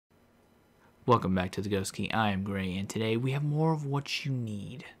Welcome back to the Ghost Key. I am Gray, and today we have more of what you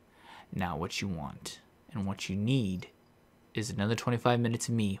need, not what you want. And what you need is another 25 minutes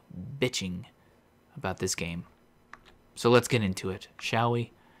of me bitching about this game. So let's get into it, shall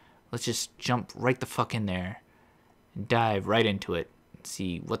we? Let's just jump right the fuck in there and dive right into it and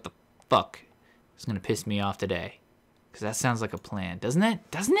see what the fuck is going to piss me off today. Because that sounds like a plan, doesn't it?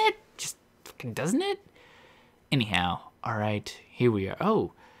 Doesn't it? Just fucking doesn't it? Anyhow, alright, here we are.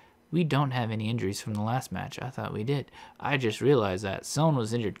 Oh, we don't have any injuries from the last match. I thought we did. I just realized that someone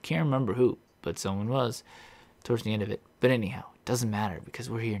was injured. Can't remember who, but someone was towards the end of it. But anyhow, doesn't matter because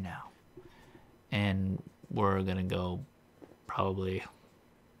we're here now. And we're going to go probably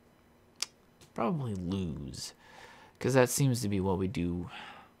lose. Because that seems to be what we do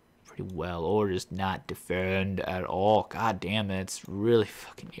pretty well. Or just not defend at all. God damn it. It's really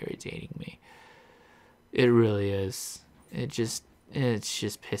fucking irritating me. It really is. It just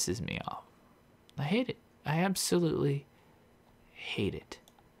pisses me off. I hate it. I absolutely hate it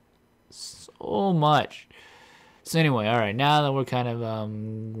so much. So anyway, all right, now that we're kind of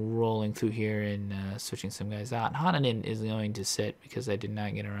rolling through here and switching some guys out, Hananen is going to sit because I did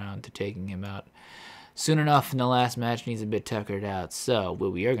not get around to taking him out soon enough in the last match, and he's a bit tuckered out. So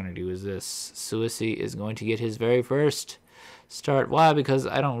what we are going to do is this. Suisi is going to get his very first start. Why? Because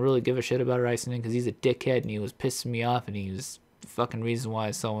I don't really give a shit about Ryson because he's a dickhead and he was pissing me off, and he was the fucking reason why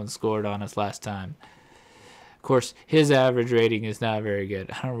someone scored on us last time. Of course, his average rating is not very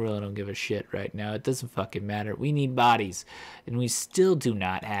good. I don't give a shit right now. It doesn't fucking matter. We need bodies, and we still do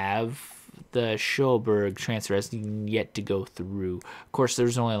not have the Schoberg transfer has yet to go through. Of course,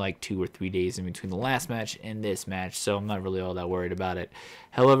 there's only like 2 or 3 days in between the last match and this match, so I'm not really all that worried about it.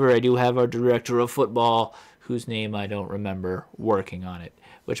 However, I do have our director of football, whose name I don't remember, working on it.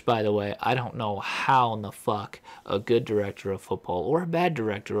 Which, by the way, I don't know how in the fuck a good director of football or a bad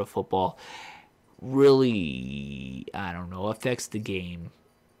director of football really, I don't know, affects the game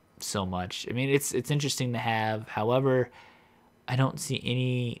so much. I mean, it's interesting to have. However, I don't see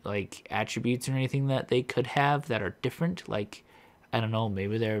any like attributes or anything that they could have that are different. Like, I don't know,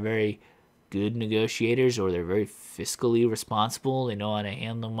 maybe they're very good negotiators or they're very fiscally responsible. They know how to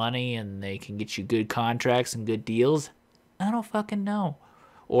handle money and they can get you good contracts and good deals. I don't fucking know.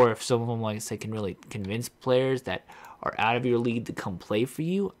 Or if some of them, like I say, can really convince players that are out of your league to come play for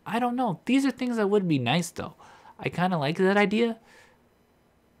you. I don't know. These are things that would be nice, though. I kind of like that idea.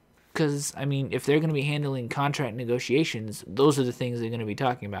 Because, I mean, if they're going to be handling contract negotiations, those are the things they're going to be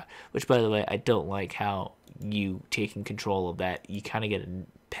talking about. Which, by the way, I don't like how you taking control of that. You kind of get a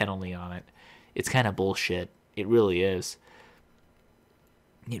penalty on it. It's kind of bullshit. It really is.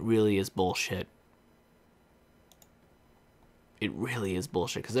 It really is bullshit. It really is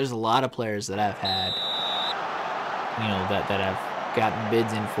bullshit. Because there's a lot of players that I've had, you know, that I've gotten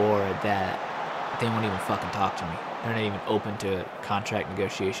bids in for that they won't even fucking talk to me. They're not even open to contract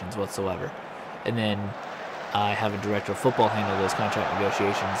negotiations whatsoever. And then I have a director of football handle those contract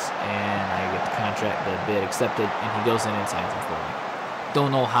negotiations, and I get the bid accepted, and he goes in and signs them for me.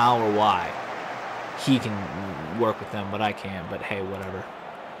 Don't know how or why he can work with them, but I can't. But hey, whatever.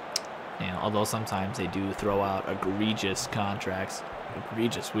 You know, although sometimes they do throw out egregious contracts,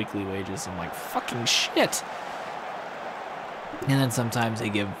 egregious weekly wages. I'm like, fucking shit. And then sometimes they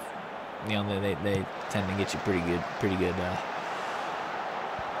give, you know, they tend to get you pretty good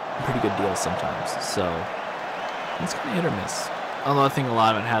deals sometimes. So it's kind of hit or miss. Although I think a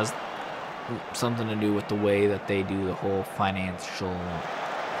lot of it has something to do with the way that they do the whole financial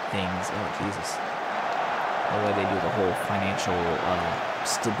things. Oh Jesus. The way they do the whole financial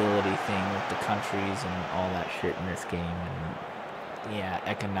stability thing with the countries and all that shit in this game, and yeah,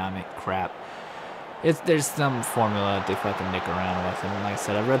 economic crap. There's some formula that they fucking nick around with, and like I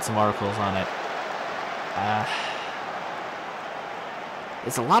said, I've read some articles on it.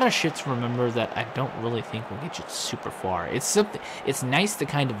 It's a lot of shit to remember that I don't really think will get you super far. It's something. It's nice to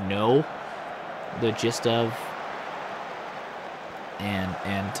kind of know the gist of,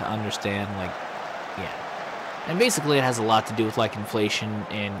 and to understand, like, yeah. And basically, it has a lot to do with like inflation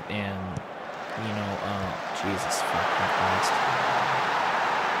and you know, Jesus fucking Christ.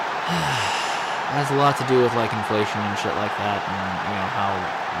 It has a lot to do with like inflation and shit like that, and you know how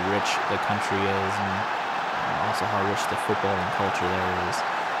rich the country is, and also how rich the football and culture there is,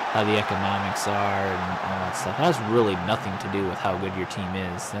 how the economics are, and all that stuff. It has really nothing to do with how good your team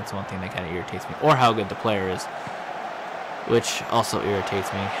is. That's one thing that kind of irritates me, or how good the player is, which also irritates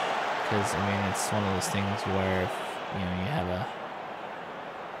me. Because, I mean, it's one of those things where, if, you know, you have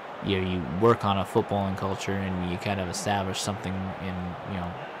you work on a footballing culture and you kind of establish something in, you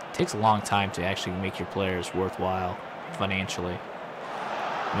know, it takes a long time to actually make your players worthwhile financially.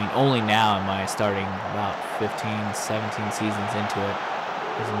 I mean, only now am I starting about 15, 17 seasons into it.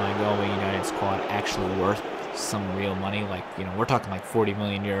 Is my Galway United squad actually worth some real money? Like, you know, we're talking like 40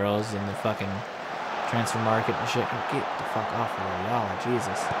 million euros in the fucking transfer market and shit. Get the fuck off of Royale,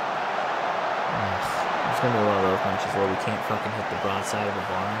 Jesus. There's gonna be a lot of those matches where we can't fucking hit the broadside of the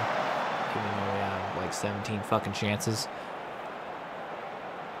barn, even though we have like 17 fucking chances.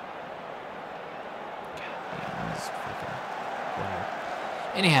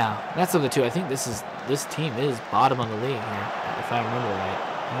 Anyhow, that's of the two. I think this team is bottom of the league here, if I remember right.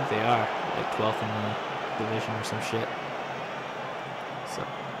 I think they are like 12th in the division or some shit. So,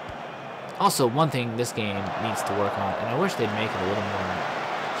 also one thing this game needs to work on, and I wish they'd make it a little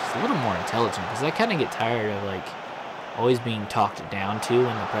more intelligent, because I kind of get tired of like always being talked down to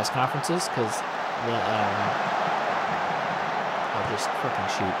in the press conferences. Because I'll just fucking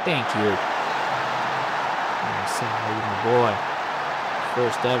shoot. Thank you. Sorry, my boy.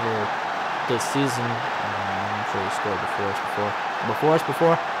 First ever this season. I'm sure he scored before us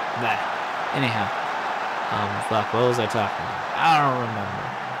before. Nah. Anyhow. Fuck, what was I talking about? I don't remember.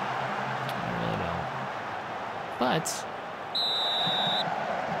 I really don't. But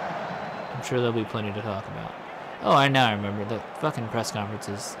I'm sure there'll be plenty to talk about. Oh, I remember. The fucking press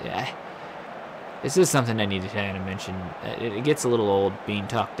conferences. Yeah. This is something I need to kind of mention. It gets a little old being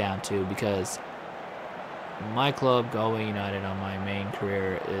talked down to, because my club, Galway United, on my main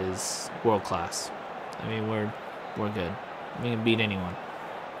career is world class. I mean, we're good. We can beat anyone.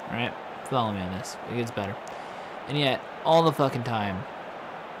 Alright? Follow me on this. It gets better. And yet, all the fucking time,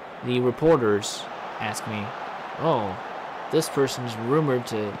 the reporters ask me, oh, this person's rumored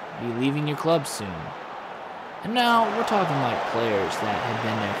to be leaving your club soon. And now, we're talking like players that have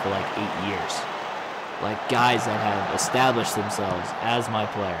been there for like 8 years. Like guys that have established themselves as my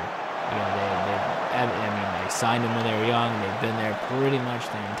player. You know, they signed them when they were young. They've been there pretty much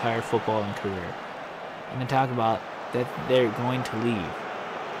their entire footballing career. And they talk about that they're going to leave,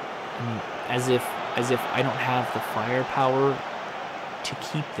 and as if I don't have the firepower to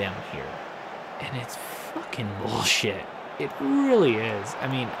keep them here. And it's fucking bullshit. It really is. I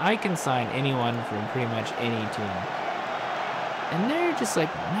mean, I can sign anyone from pretty much any team, and they're just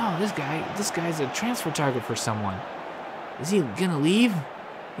like, no, this guy's a transfer target for someone. Is he gonna leave?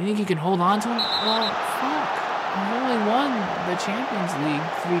 You think you can hold on to him? Well, fuck. I've only won the Champions League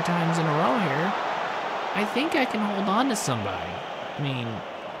 3 times in a row here. I think I can hold on to somebody. I mean,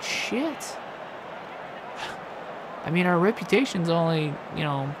 shit. I mean, our reputation's only, you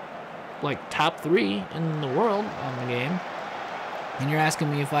know, like top 3 in the world on the game. And you're asking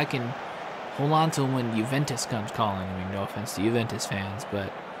me if I can hold on to him when Juventus comes calling. I mean, no offense to Juventus fans,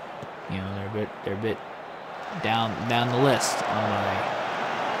 but, you know, they're a bit down the list on my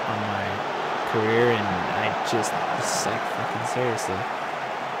career, and I just, it's like, fucking seriously. I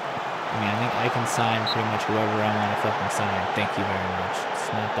mean, I think I can sign pretty much whoever I want to fucking sign. Thank you very much. It's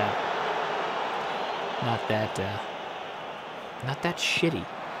not that shitty.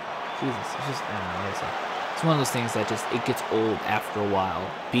 Jesus, it's just, I don't know, it's one of those things that just, it gets old after a while,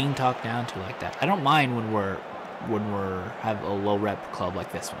 being talked down to like that. I don't mind when we're have a low rep club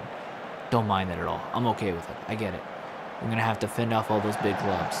like this one. Don't mind that at all. I'm okay with it. I get it. We're going to have to fend off all those big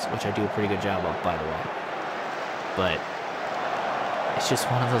clubs, which I do a pretty good job of, by the way. But it's just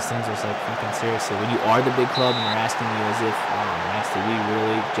one of those things where it's like, fucking seriously, when you are the big club and they're asking you as if, oh, nice, did we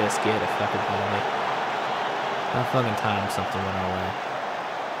really just get a fucking penalty? About fucking time something went our way.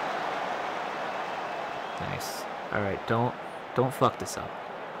 Nice. Alright, don't fuck this up.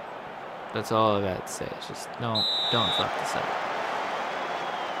 That's all I got to say. It's just, don't fuck this up.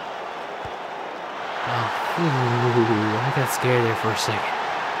 Oh, ooh, I got scared there for a second.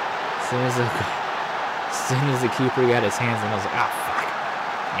 As soon as the keeper got his hands on it, I was like, oh, fuck.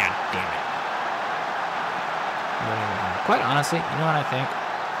 God damn it. But quite honestly, you know what I think?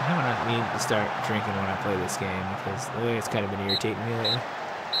 I think I need to start drinking when I play this game, because the way it's kind of been irritating me lately.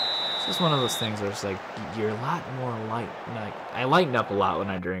 It's just one of those things where it's like, you're a lot more light. Like, I lighten up a lot when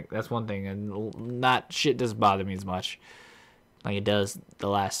I drink. That's one thing, and shit doesn't bother me as much like it does the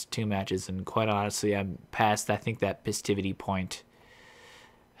last 2 matches, and quite honestly, I'm past, I think, that festivity point.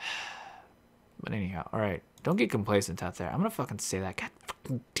 But anyhow, alright, don't get complacent out there. I'm gonna fucking say that. God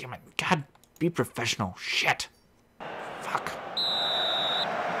fucking damn it. God, be professional. Shit. Fuck.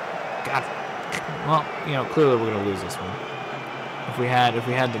 God. Well, you know, clearly we're gonna lose this one. If we had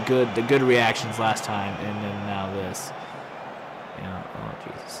the good reactions last time, and then now this. You know, oh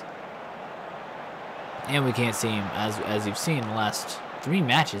Jesus. And we can't seem, as you've seen, the last 3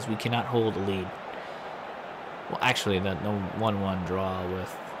 matches, we cannot hold a lead. Well, actually, the 1-1 draw with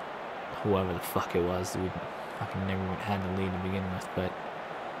whoever the fuck it was, we fucking never had the lead to begin with. But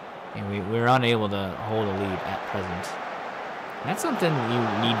And we're unable to hold a lead at present. And that's something you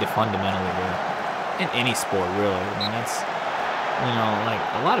need to fundamentally do in any sport, really. I mean, that's, you know, like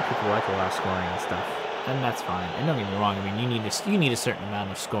a lot of people like a lot of scoring and stuff, and that's fine. And don't get me wrong. I mean, you need a certain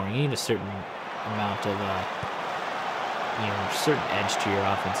amount of scoring. You need a certain amount of you know, certain edge to your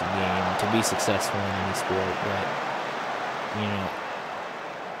offensive game to be successful in any sport. But you know,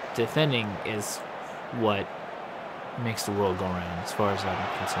 defending is what makes the world go round, as far as I'm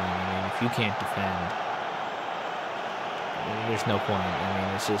concerned. I mean, if you can't defend, there's no point. I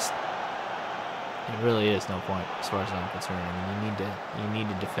mean, it's just, it really is no point as far as I'm concerned. I mean, you need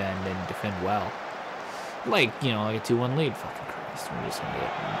to defend and defend well. Like, you know, like a 2-1 lead. Fucking Christ, we're just gonna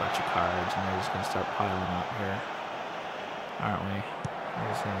get a bunch of cards and we're just gonna start piling up here, aren't we? We're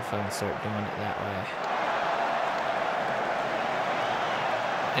just gonna fucking start doing it that way.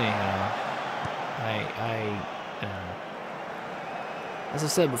 Anyhow, as I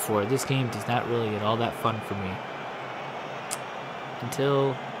said before, this game does not really get all that fun for me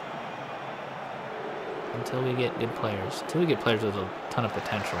until we get good players. Until we get players with a ton of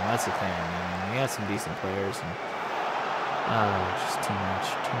potential. That's the thing. I mean, we got some decent players, and just too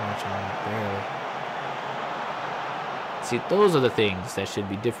much on it, barely. See, those are the things that should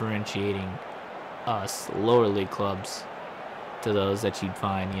be differentiating us lower league clubs to those that you'd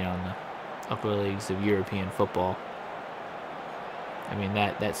find, you know, in the upper leagues of European football. I mean,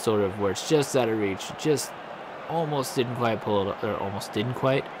 that's sort of where it's just out of reach. Just almost didn't quite pull it, or almost didn't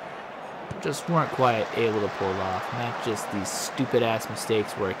quite. Just weren't quite able to pull it off. Not just these stupid ass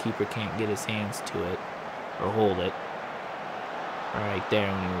mistakes where a keeper can't get his hands to it or hold it. Right there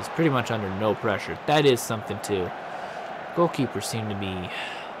when he was pretty much under no pressure. That is something too. Goalkeepers seem to be,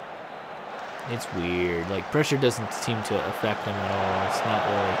 it's weird. Like, pressure doesn't seem to affect them at all. It's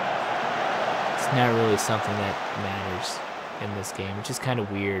not really something that matters in this game, which is kind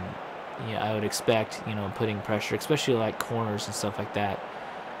of weird. Yeah, I would expect, you know, putting pressure, especially like corners and stuff like that,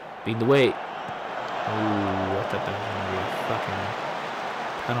 being the way. Ooh, I thought that was going to be a fucking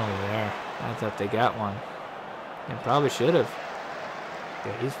penalty there. I thought they got one. And probably should have.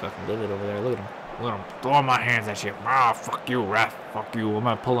 Yeah, he's fucking livid over there. Look at him. Look at him throwing my hands at you. Ah, fuck you, ref. Fuck you. I'm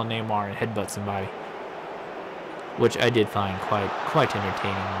going to pull a Neymar and headbutt somebody. Which I did find quite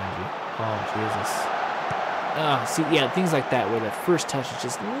entertaining, mind you. Oh, Jesus. See, yeah, things like that where that first touch is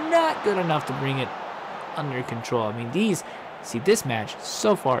just not good enough to bring it under control. I mean, this match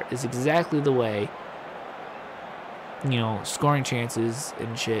so far is exactly the way, you know, scoring chances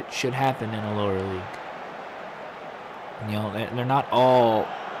and shit should happen in a lower league. You know, they're not all,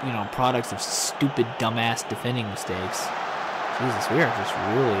 you know, products of stupid, dumbass defending mistakes. Jesus, we are just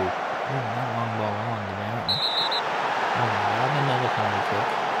really that long ball on today, aren't we? Oh my God, another penalty kick.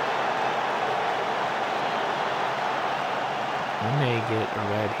 We may get a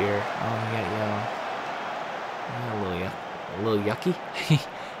red here. Oh, we got yellow. A little yucky.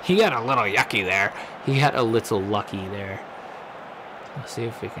 He got a little yucky there. He got a little lucky there. Let's see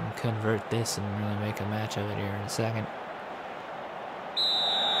if we can convert this and really make a match of it here in a second.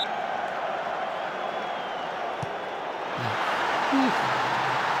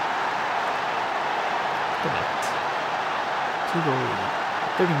 Look at that. 2-goal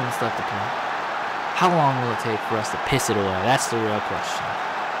lead. 30 minutes left to play. How long will it take for us to piss it away? That's the real question.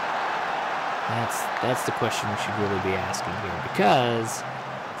 That's the question we should really be asking here, because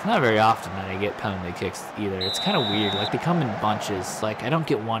it's not very often that I get penalty kicks either. It's kind of weird. Like, they come in bunches. Like, I don't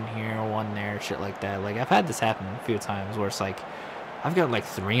get one here, one there, shit like that. Like, I've had this happen a few times where it's like, I've got like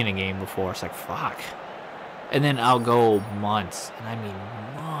 3 in a game before. It's like, fuck. And then I'll go months, and I mean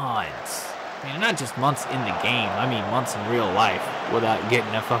months. I mean, not just months in the game. I mean months in real life without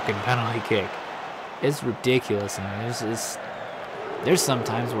getting a fucking penalty kick. It's ridiculous. I mean, there's some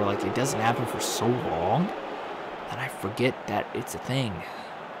times where, like, it doesn't happen for so long that I forget that it's a thing.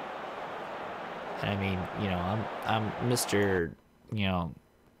 And I mean, you know, I'm Mr., you know,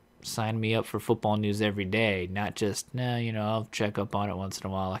 sign me up for football news every day, not just, nah, you know, I'll check up on it once in a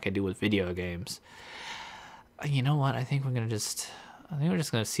while like I do with video games. You know what? I think we're just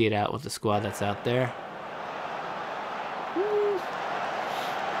gonna see it out with the squad that's out there.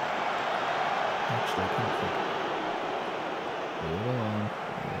 Actually, I couldn't think. Move along.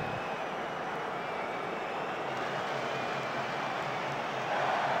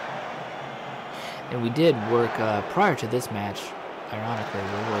 And we did work prior to this match. Ironically,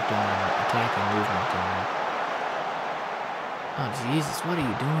 we worked on attacking movement. Oh Jesus! What are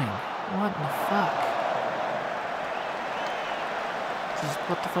you doing? What in the fuck?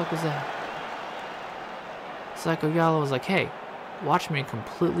 What the fuck was that? Psycho Yalo was like, hey, watch me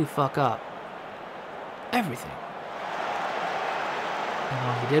completely fuck up everything. And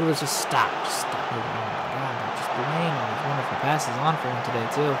all he did was just stop. Just stop moving. Oh my god, they're just laying all these wonderful passes on for him today,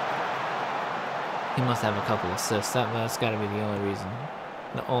 too. He must have a couple assists. That's got to be the only reason.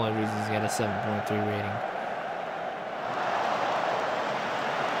 The only reason he's got a 7.3 rating.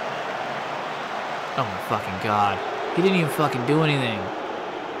 Oh my fucking god. He didn't even fucking do anything.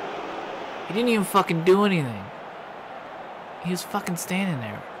 He didn't even fucking do anything. He was fucking standing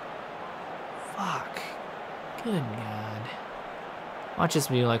there. Fuck. Good god. Watch this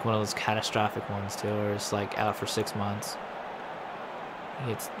be like one of those catastrophic ones too, where it's like out for 6 months.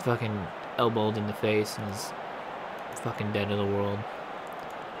 He gets fucking elbowed in the face and is fucking dead to the world.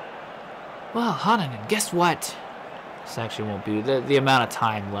 Well, Hananen, guess what? This actually won't be the amount of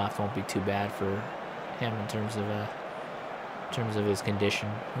time left won't be too bad for him in terms of his condition.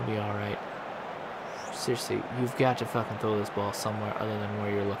 He'll be all right. Seriously, you've got to fucking throw this ball somewhere other than where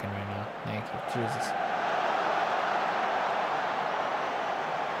you're looking right now. Thank you, Jesus.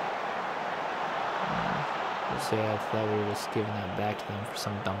 Just say I thought we were just giving that back to them for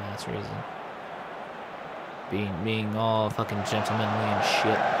some dumbass reason. Being all fucking gentlemanly and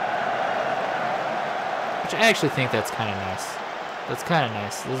shit. Which I actually think that's kind of nice. That's kind of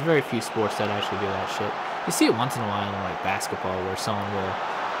nice. There's very few sports that actually do that shit. You see it once in a while in like basketball where someone will,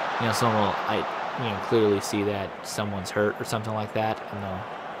 clearly see that someone's hurt or something like that, and they'll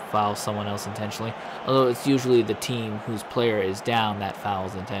foul someone else intentionally. Although it's usually the team whose player is down that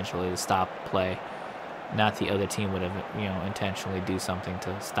fouls intentionally to stop play. Not the other team would have, intentionally do something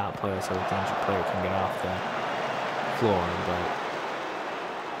to stop play so that the injured player can get off the floor. But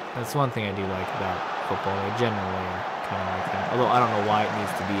that's one thing I do like about football. They generally are kind of like that. Although I don't know why it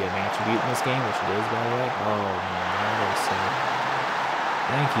needs to be an attribute in this game, which it is, by the way. Oh man, that is so.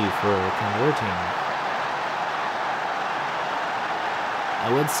 Thank you for converting. I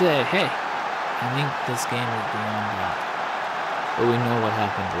would say, hey, I think this game is beyond that. But we know what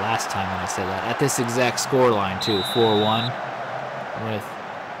happened last time when I said that. At this exact scoreline, too, 4-1, with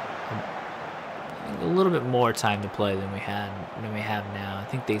a little bit more time to play than we have now. I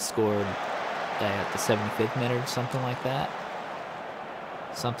think they scored at the 75th minute or something like that.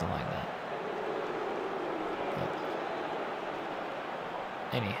 Something like that.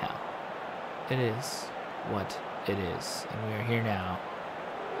 But anyhow, it is what it is, and we are here now.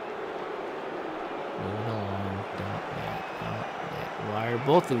 Moving along. Don't that. Why are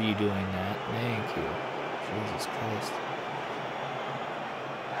both of you doing that? Thank you. Jesus Christ.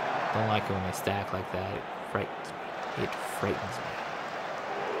 Don't like it when they stack like that. It frightens me. It frightens me.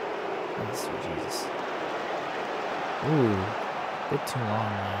 Oh, sweet Jesus. Ooh. Bit too long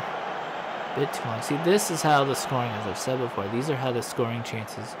now. Bit too long. See, this is how the scoring, as I've said before, these are how the scoring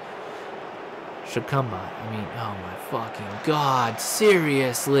chances should come by. I mean, oh my fucking god.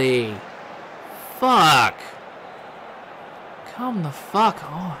 Seriously. Fuck! Come the fuck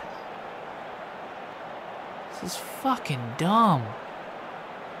on. This is fucking dumb.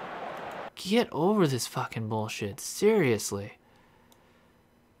 Get over this fucking bullshit. Seriously.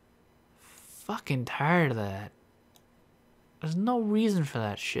 Fucking tired of that. There's no reason for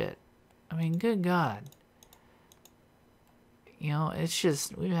that shit. I mean, good god. It's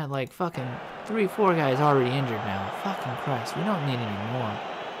just, we've had like fucking 3-4 guys already injured now. Fucking Christ, we don't need any more.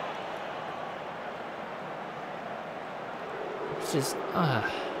 It's just,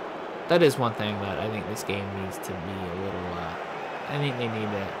 that is one thing that I think this game needs to be a little, I think they need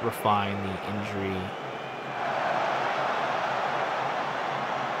to refine the injury,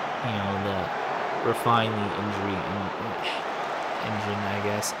 refine the injury engine, I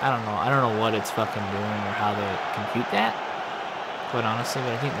guess. I don't know what it's fucking doing or how they compute that, quite honestly,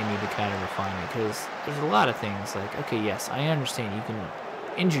 but I think they need to kind of refine it, because there's a lot of things, like, okay, yes, I understand you can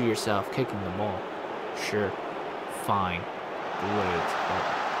injure yourself kicking the ball. Sure. Fine. Great, but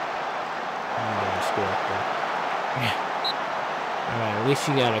I'm gonna screw up there. Alright, at least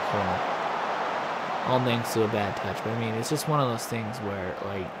you got a call. All thanks to a bad touch. But I mean, it's just one of those things where,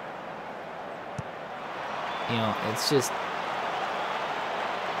 like, it's just,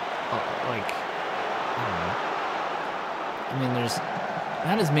 like, I don't know. I mean, there's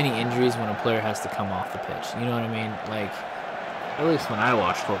not as many injuries when a player has to come off the pitch. You know what I mean? Like, at least when I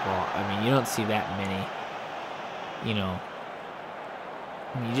watch football, I mean, you don't see that many,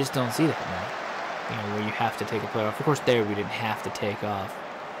 I mean, you just don't see that many, where you have to take a player off. Of course, there we didn't have to take off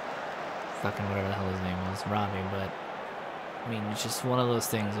fucking whatever the hell his name was, Robbie, but, I mean, it's just one of those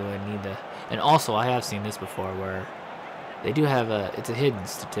things where I need to, and also, I have seen this before, where they do have it's a hidden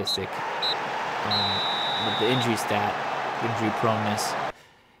statistic, but the injury proneness,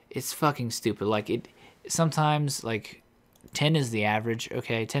 it's fucking stupid. Like, sometimes, like, 10 is the average,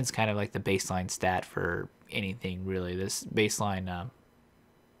 okay? 10's kind of like the baseline stat for anything, really. This baseline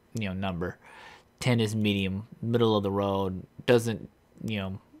number. 10 is medium, middle of the road. Doesn't,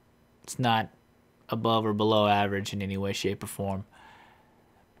 it's not above or below average in any way, shape, or form.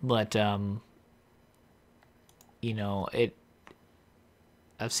 But, I've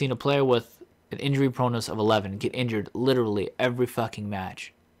seen a player with an injury proneness of 11 get injured literally every fucking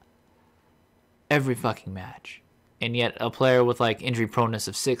match. Every fucking match. And yet a player with like injury proneness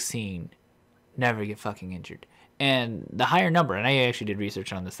of 16 never get fucking injured. And the higher number, and I actually did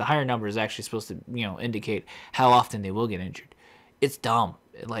research on this, the higher number is actually supposed to, indicate how often they will get injured. It's dumb.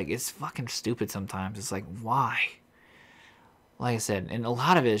 Like, it's fucking stupid sometimes. It's like, why? Like I said, and a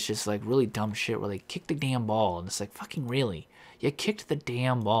lot of it is just like really dumb shit where they kick the damn ball, and it's like, fucking really? You kicked the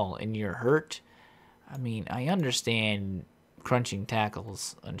damn ball and you're hurt? I mean, I understand crunching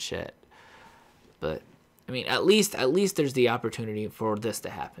tackles and shit, but I mean, at least there's the opportunity for this to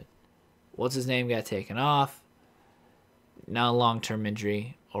happen. What's his name got taken off? Now long-term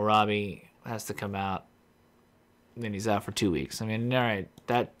injury. Orabi has to come out. Then he's out for 2 weeks. I mean, all right,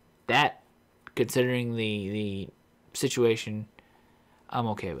 that considering the situation, I'm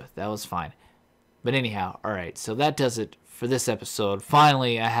okay with. That was fine. But anyhow, all right, so that does it for this episode.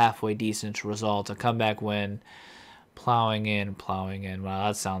 Finally, a halfway decent result, a comeback win. Plowing in. Wow,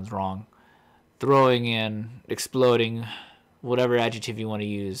 that sounds wrong. Throwing in, exploding, whatever adjective you want to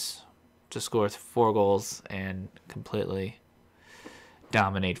use, to score 4 goals and completely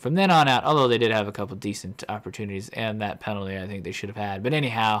dominate from then on out. Although they did have a couple decent opportunities, and that penalty I think they should have had. But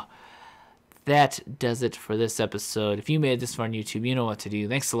anyhow, that does it for this episode. If you made this far on YouTube, you know what to do.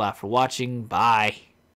 Thanks a lot for watching. Bye.